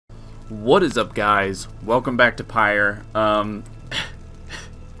What is up, guys? Welcome back to Pyre.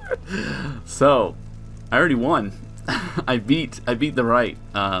 So I already won. I beat the right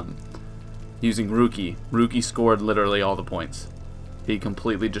using Rookie. Rookie scored literally all the points. He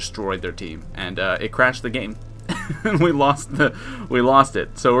completely destroyed their team, and it crashed the game. we lost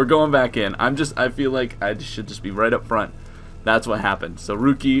it. So we're going back in. I feel like I should just be right up front. That's what happened. So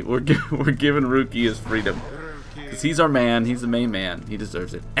Rookie, we're giving Rookie his freedom. Because he's our man. He's the main man. He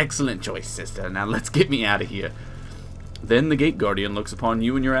deserves it. Excellent choice, sister. Now let's get me out of here. Then the Gate Guardian looks upon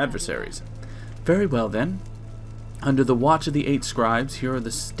you and your adversaries. Very well, then. Under the watch of the 8 scribes, here are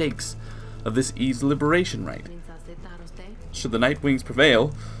the stakes of this Eve's liberation rite. Should the Nightwings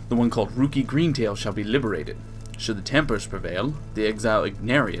prevail, the one called Rookie Greentail shall be liberated. Should the Tempers prevail, the exile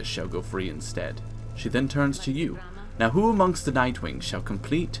Ignarius shall go free instead. She then turns to you. Now who amongst the Nightwings shall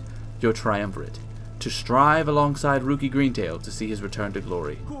complete your triumvirate, to strive alongside Rookie Greentail to see his return to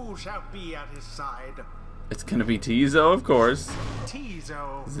glory? Who shall be at his side? It's gonna be Tizo, of course.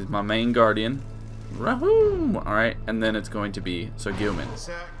 Tizo. This is my main guardian. Rahoo! Alright, and then it's going to be Sir Gilman.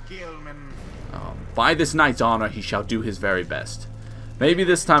 Sir Gilman. By this knight's honor, he shall do his very best. Maybe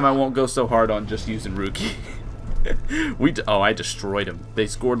this time I won't go so hard on just using Rookie. I destroyed him. They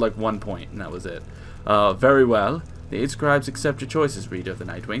scored like 1 point, and that was it. Very well. The 8 scribes accept your choices, reader of the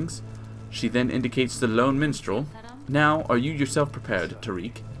Nightwings. She then indicates the lone minstrel. Now, are you yourself prepared,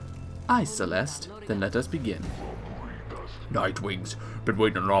 Tariq? Aye, Celeste. Then let us begin. Nightwings, been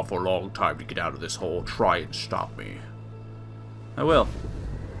waiting an awful long time to get out of this hole. Try and stop me. I will.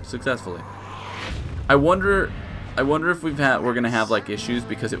 Successfully. I wonder if we're gonna have like issues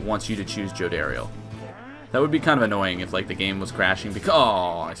because it wants you to choose Jodariel. That would be kind of annoying if like the game was crashing because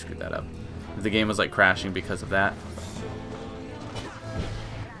I screwed that up. If the game was like crashing because of that.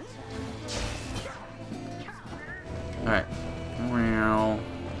 Alright.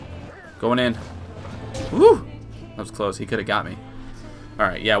 Going in. Woo! That was close. He could have got me.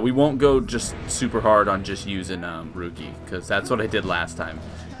 Alright, yeah, we won't go just super hard on just using Rookie, because that's what I did last time.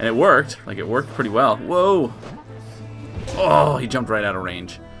 And it worked. Like, it worked pretty well. Whoa! Oh, he jumped right out of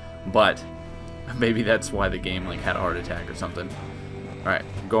range. But maybe that's why the game like had a heart attack or something. Alright,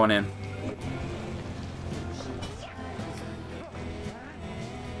 going in.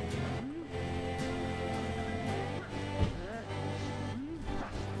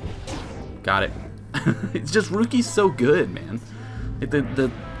 Got it. It's just Rookie's so good, man.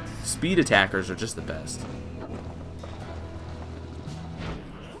 The speed attackers are just the best.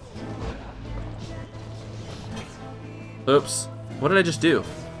 Oops. What did I just do?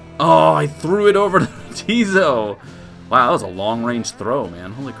 Oh, I threw it over to Tizo. Wow, that was a long-range throw,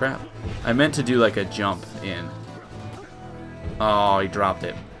 man. Holy crap. I meant to do like a jump in. Oh, he dropped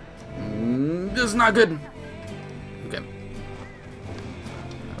it. This is not good. Okay.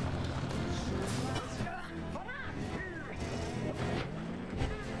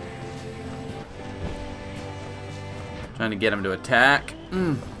 Trying to get him to attack.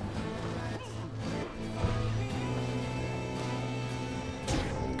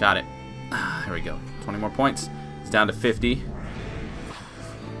 Got it. Here we go. 20 more points. It's down to 50.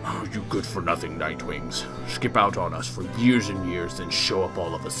 Oh, you good-for-nothing Nightwings. Skip out on us for years and years, then show up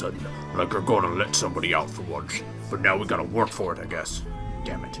all of a sudden, like you're gonna let somebody out for once. But now we gotta work for it, I guess.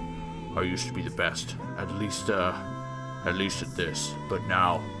 Damn it. I used to be the best. At least at this. But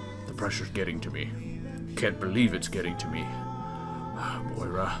now, the pressure's getting to me. Can't believe it's getting to me.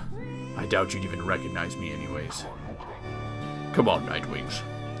 Moira, I doubt you'd even recognize me anyways. Come on, Nightwings.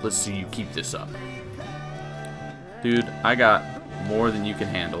 Let's see you keep this up. Dude, I got more than you can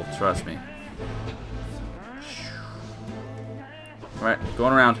handle. Trust me. Alright,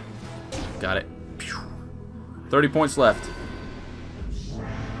 going around. Got it. 30 points left.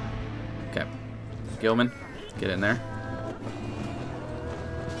 Okay. Gilman, get in there.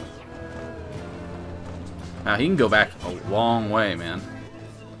 Now he can go back a long way, man.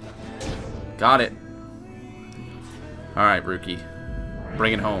 Got it. Alright, Rookie.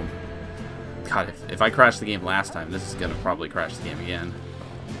 Bring it home. God, if I crashed the game last time, this is going to probably crash the game again.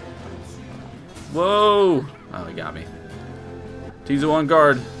 Whoa! Oh, he got me. Tizo on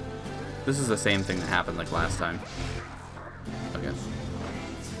guard. This is the same thing that happened like last time. Okay.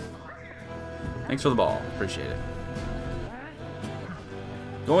 Thanks for the ball. Appreciate it.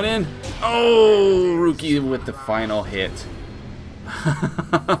 Going in. Oh, Rookie with the final hit.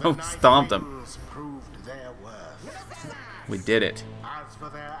 Stomped him. We did it. As for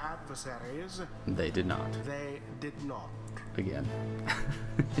their adversaries, they did not. They did not. Again.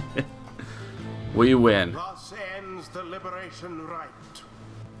 We win. Thus ends the liberation rite.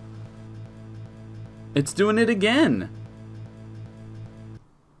 It's doing it again.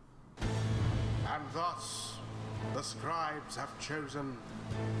 thus, the scribes have chosen.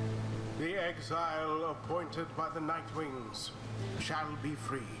 The exile appointed by the Nightwings shall be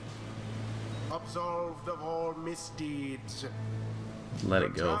free, absolved of all misdeeds. Let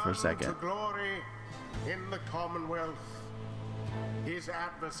it go for a Return second. to glory in the Commonwealth. His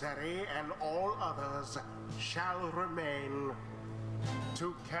adversary and all others shall remain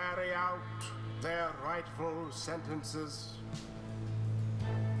to carry out their rightful sentences.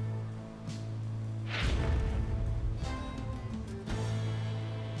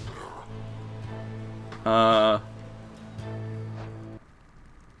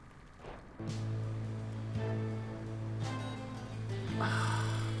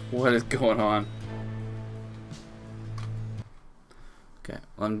 What is going on? Okay,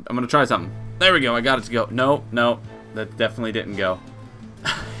 I'm gonna try something. There we go, I got it to go. No, no, that definitely didn't go.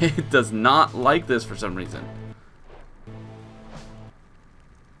 It does not like this for some reason.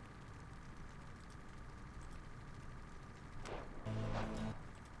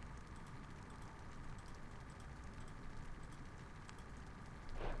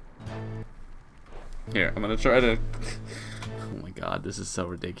 Here, I'm gonna try to... Oh my god, this is so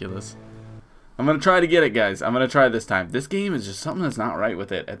ridiculous. I'm gonna try to get it, guys. I'm gonna try this time. This game is just something that's not right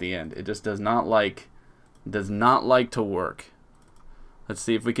with it at the end. It just does not like to work. Let's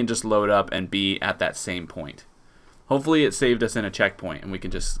see if we can just load up and be at that same point. Hopefully it saved us in a checkpoint and we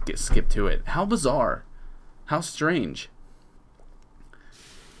can just skip to it. How bizarre. How strange.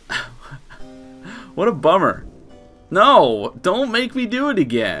 What a bummer. No, don't make me do it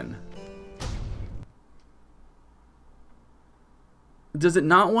again. Does it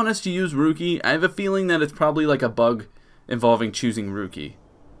not want us to use Rookie? I have a feeling that it's probably like a bug involving choosing Rookie.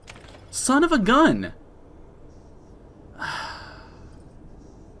 Son of a gun!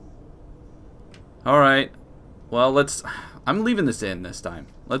 Alright. Well, I'm leaving this in this time.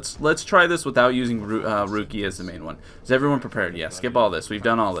 Let's try this without using Rookie as the main one. Is everyone prepared? Yeah, skip all this. We've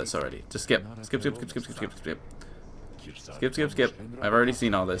done all this already. Just skip. Skip, skip, skip, skip, skip, skip, skip. Skip, skip, skip. I've already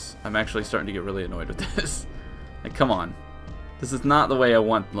seen all this. I'm actually starting to get really annoyed with this. Like, come on. This is not the way I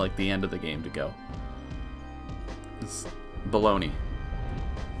want, like, the end of the game to go. It's baloney.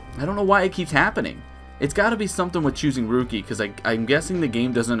 I don't know why it keeps happening. It's got to be something with choosing Rookie, because I'm guessing the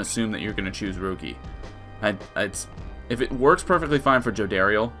game doesn't assume that you're going to choose Rookie. If it works perfectly fine for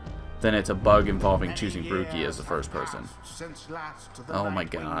Jodariel, then it's a bug involving choosing Rookie as the first person. Oh my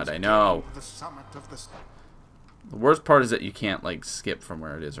god, I know. The worst part is that you can't, like, skip from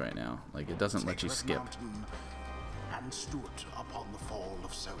where it is right now. Like, it doesn't let you skip. And stood upon the fall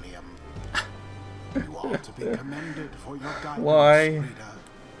of Solium. You are to be commended for your guidance. Why? Reader.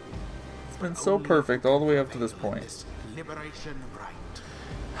 It's been so perfect all the way up to this point. Liberation right.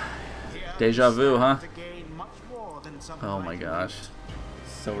 Deja vu, huh? Oh my gosh.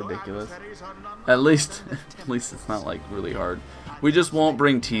 So ridiculous. At least it's not like really hard. We just won't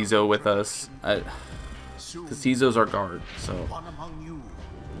bring Tizo with us. Because Tizo's our guard, so.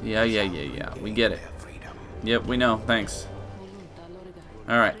 Yeah. We get it. Yep, we know. Thanks.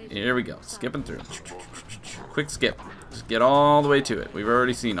 Alright, here we go. Skipping through. Quick skip. Just get all the way to it. We've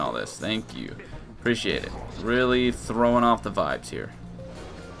already seen all this. Thank you. Appreciate it. Really throwing off the vibes here.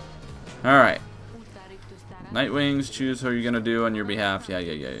 Alright. Nightwings, choose who you're going to do on your behalf.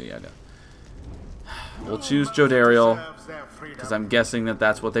 Yeah. We'll choose Jodariel, because I'm guessing that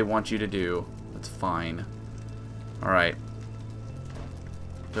that's what they want you to do. That's fine. Alright.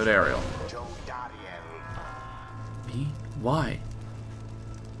 Jodariel. Why?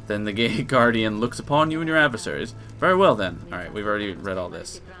 Then the gay guardian looks upon you and your adversaries. Very well then. Alright, we've already read all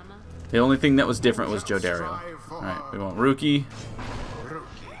this. The only thing that was different was Jodariel. Alright, we want Rookie.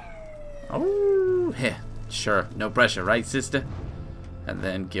 Oh, heh. Sure, no pressure, right, sister? And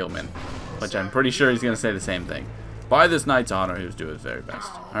then Gilman, which I'm pretty sure he's going to say the same thing. By this knight's honor, he was doing his very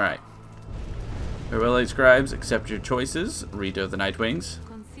best. Alright. Farewell, eight scribes. Accept your choices. Rito the Nightwings.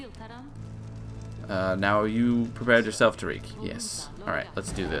 Now you prepared yourself, Tariq? Yes. Alright,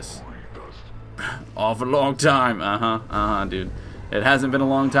 let's do this. All for a long time. Dude. It hasn't been a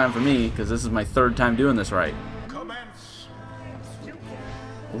long time for me, because this is my third time doing this right.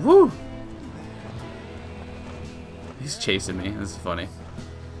 Woo! He's chasing me. This is funny.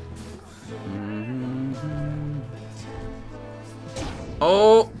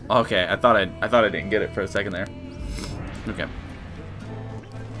 Oh! Okay, I thought I didn't get it for a second there. Okay.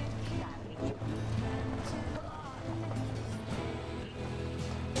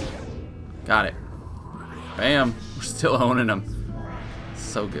 Got it. Bam. We're still owning them.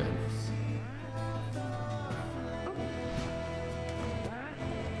 So good.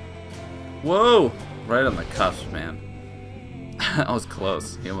 Whoa! Right on the cuffs, man. That was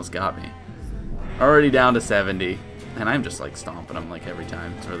close. He almost got me. Already down to 70. And I'm just like stomping them like every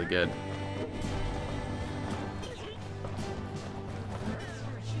time. It's really good.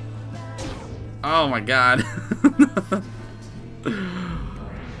 Oh my god.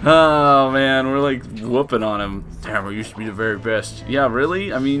 Oh man, we're like whooping on him. Damn, we used to be the very best. Yeah,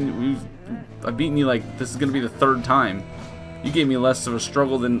 really? I mean, I've beaten you like this is gonna be the 3rd time. You gave me less of a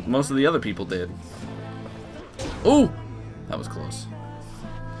struggle than most of the other people did. Oh, that was close.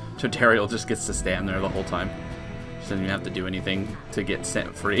 Totariel just gets to stand there the whole time. She doesn't even have to do anything to get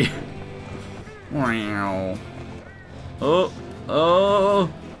set free. Wow. Oh,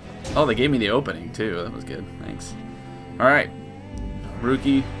 oh, oh! They gave me the opening too. That was good. Thanks. All right.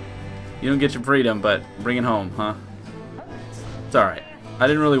 Rookie, you don't get your freedom, but bring it home, huh? It's alright. I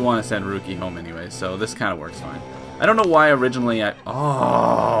didn't really want to send Rookie home anyway, so this kind of works fine. I don't know why originally I...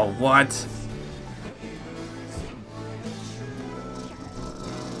 Oh, what?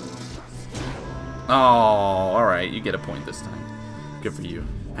 Oh, alright. You get a point this time. Good for you.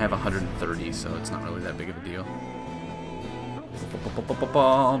 I have 130, so it's not really that big of a deal.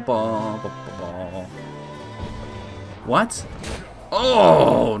 What?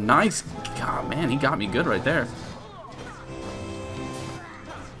 Oh, nice. God, man, he got me good right there.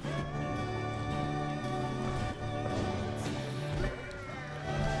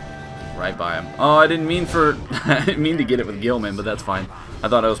 Right by him. Oh, I didn't mean for... I didn't mean to get it with Gilman, but that's fine. I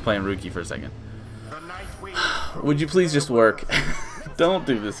thought I was playing Rookie for a second. Would you please just work? Don't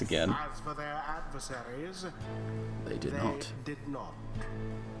do this again. As for their adversaries, They did not.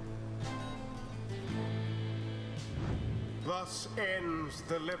 Thus ends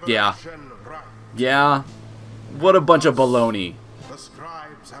the Yeah. liberation rite. Yeah. What a bunch of baloney. The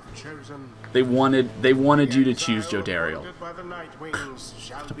scribes have chosen. They wanted you to choose Jodariel. By the Nightwings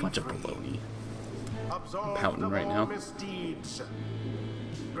shall A be bunch of free. baloney. Absolved pouting of right all now. misdeeds.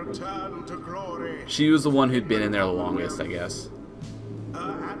 Return to glory. She was the one who'd been in there the longest, I guess.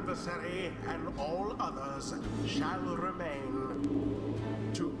 Her adversary and all others shall remain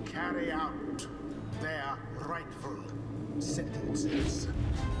to carry out their rightful sentences.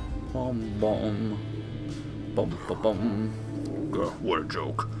 Bum bum. Bum bum bum. What a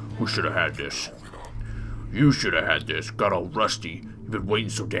joke. We should have had this. You should have had this. Got all rusty. You've been waiting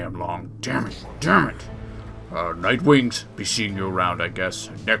so damn long. Damn it. Damn it. Nightwings, be seeing you around, I guess.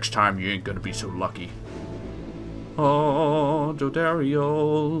 Next time you ain't gonna be so lucky. Oh,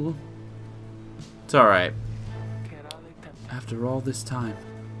 Jodariel. It's alright. After all this time.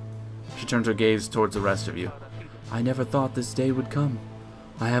 She turns her gaze towards the rest of you. I never thought this day would come.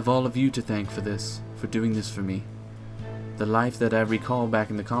 I have all of you to thank for this, for doing this for me. The life that I recall back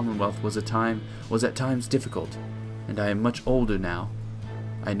in the Commonwealth was at times difficult, and I am much older now.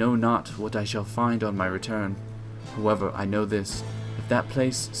 I know not what I shall find on my return. However, I know this, if that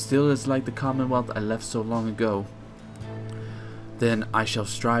place still is like the Commonwealth I left so long ago, then I shall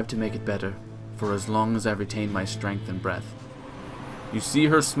strive to make it better, for as long as I retain my strength and breath. You see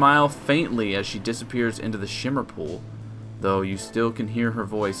her smile faintly as she disappears into the shimmer pool, though you still can hear her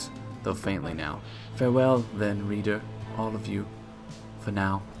voice, though faintly now. Farewell, then, reader, all of you, for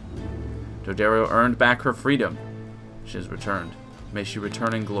now. Jodariel earned back her freedom. She has returned. May she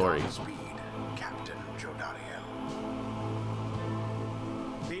return in glory. Godspeed, Captain Jodariel.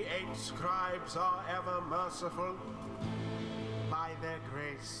 The 8 scribes are ever merciful. By their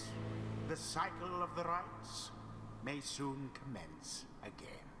grace, the cycle of the rites may soon commence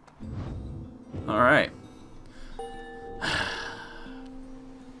again. Alright.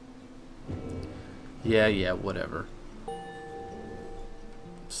 Yeah, whatever.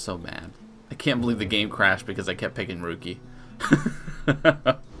 So mad. I can't believe the game crashed because I kept picking Rookie. Until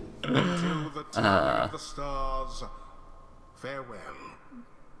the time of the stars, farewell.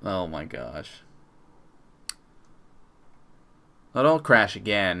 Oh my gosh. Oh, don't crash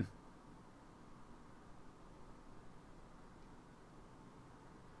again.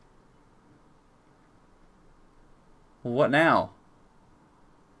 What now?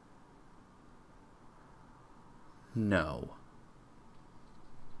 No.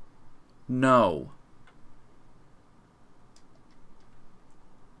 No.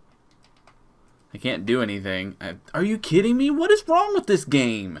 I can't do anything. Are you kidding me? What is wrong with this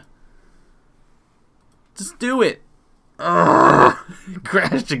game? Just do it. Ugh. It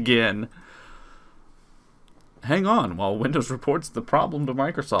crashed again. Hang on while Windows reports the problem to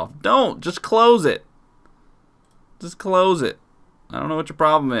Microsoft. Don't. Just close it. Just close it. I don't know what your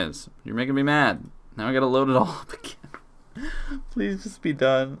problem is. You're making me mad. Now I gotta load it all up again. Please just be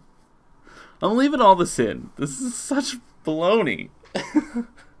done. I'm leaving all this in. This is such baloney.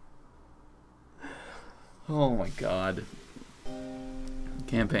 Oh my god.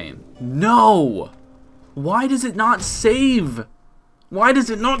 Campaign. No! Why does it not save? Why does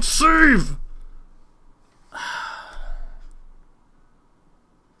it not save?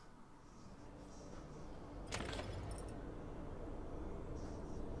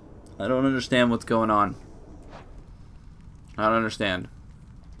 I don't understand what's going on. I don't understand.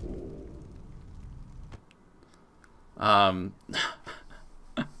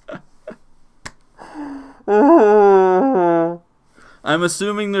 I'm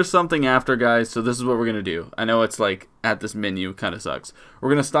assuming there's something after, guys, so this is what we're going to do. I know it's like at this menu, kind of sucks. We're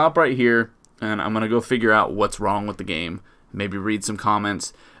going to stop right here, and I'm going to go figure out what's wrong with the game, maybe read some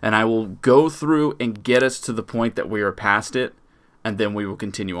comments, and I will go through and get us to the point that we are past it, and then we will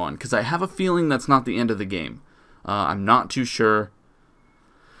continue on, because I have a feeling that's not the end of the game. I'm not too sure,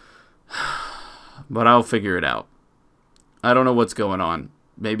 but I'll figure it out. I don't know what's going on.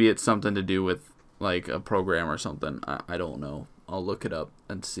 Maybe it's something to do with like a program or something. I don't know. I'll look it up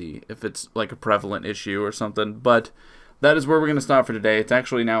and see if it's like a prevalent issue or something. But that is where we're going to stop for today. It's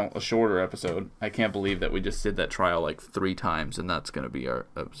actually now a shorter episode. I can't believe that we just did that trial like 3 times, and that's going to be our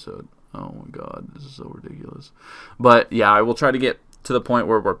episode. Oh my god, this is so ridiculous. But yeah, I will try to get to the point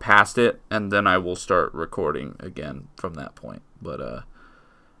where we're past it, and then I will start recording again from that point. But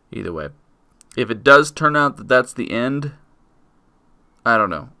either way, if it does turn out that that's the end, I don't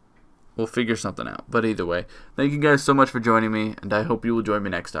know. We'll figure something out. But either way, thank you guys so much for joining me, and I hope you will join me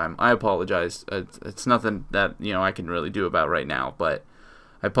next time. I apologize. It's nothing that, you know, I can really do about right now, but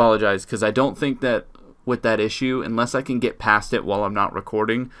I apologize because I don't think that with that issue, unless I can get past it while I'm not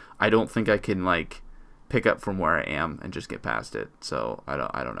recording, I don't think I can like pick up from where I am and just get past it. So I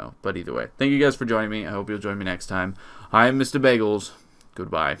don't know. But either way, thank you guys for joining me. I hope you'll join me next time. I'm MrBagelz.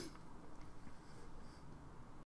 Goodbye.